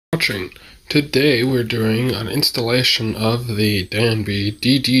Watching. Today we're doing an installation of the Danby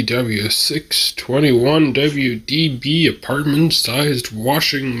DDW621WDB apartment sized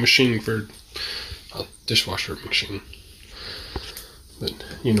washing machine for dishwasher machine, but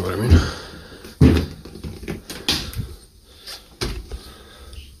you know what I mean.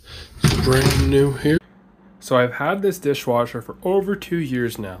 It's brand new here. So I've had this dishwasher for over 2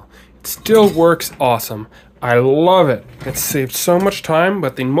 years now. It still works awesome. I love it. It saved so much time,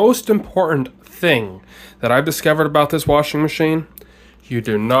 but the most important thing that I've discovered about this washing machine, you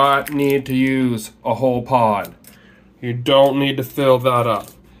do not need to use a whole pod. You don't need to fill that up.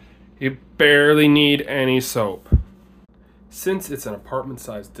 You barely need any soap. Since it's an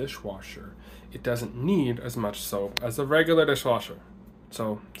apartment-sized dishwasher, it doesn't need as much soap as a regular dishwasher.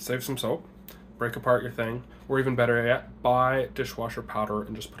 So save some soap, break apart your thing, or even better yet, buy dishwasher powder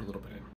and just put a little bit in.